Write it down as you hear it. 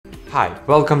Hi,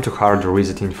 welcome to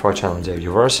HardReset.Info channel, dear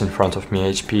viewers. In front of me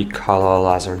HP Color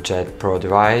LaserJet Pro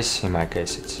device, in my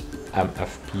case it's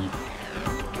MFP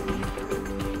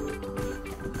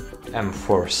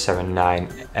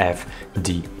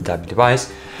M479FDW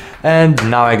device, and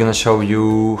now I'm gonna show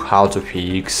you how to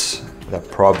fix the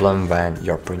problem when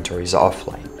your printer is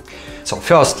offline. So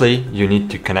firstly, you need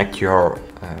to connect your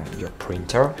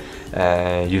printer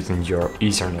using your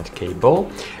Ethernet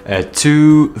cable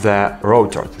to the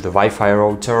router, to the Wi-Fi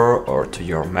router, or to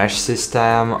your mesh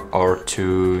system, or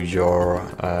to your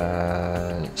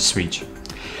switch.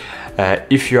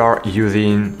 If you are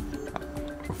using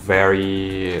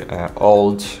very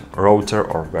old router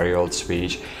or very old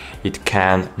switch, it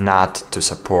can not to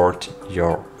support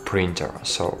your printer,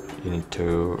 so you need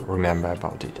to remember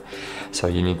about it. So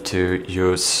you need to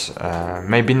use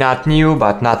maybe not new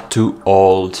but not too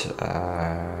old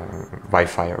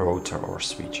Wi-Fi router or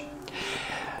switch.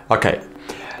 Okay,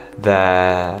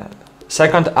 the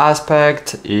second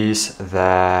aspect is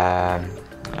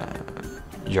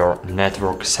your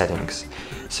network settings.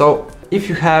 So if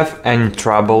you have any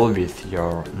trouble with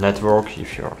your network,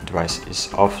 if your device is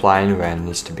offline when it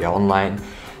needs to be online,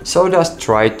 so just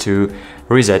try to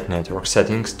reset network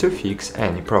settings to fix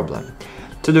any problem.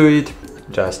 To do it,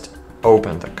 just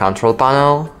open the control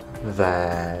panel,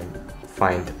 then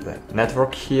find the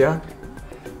network here,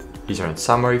 Ethernet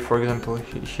summary for example,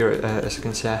 here as you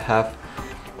can see I have,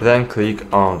 then click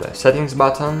on the settings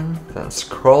button, then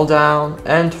scroll down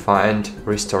and find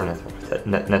restore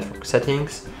network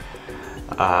settings,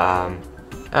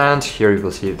 and here you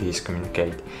will see these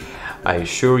communicate. Are you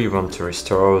sure you want to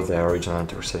restore the original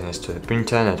network settings to the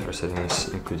printer? Network settings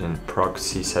including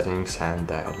proxy settings and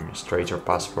the administrator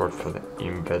password for the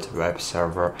embed web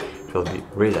server will be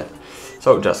reset.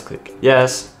 So just click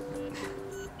yes.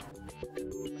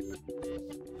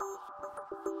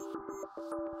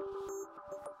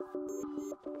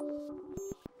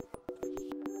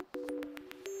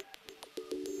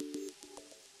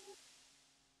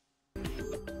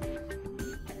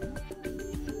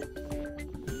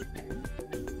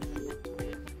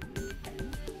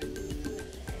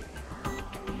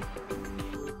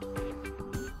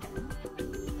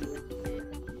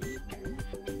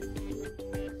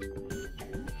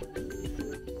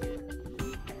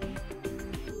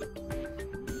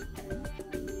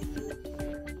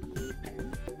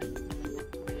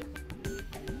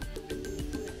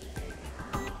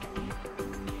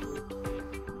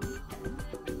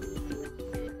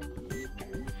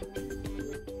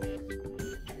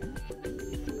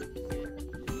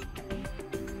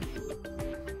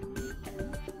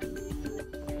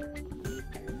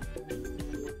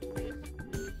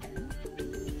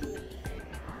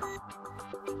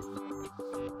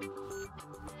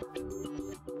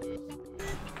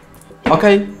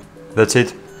 Okay, that's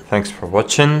it. Thanks for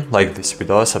watching, like this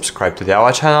video, subscribe to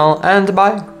our channel, and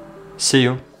bye! See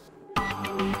you!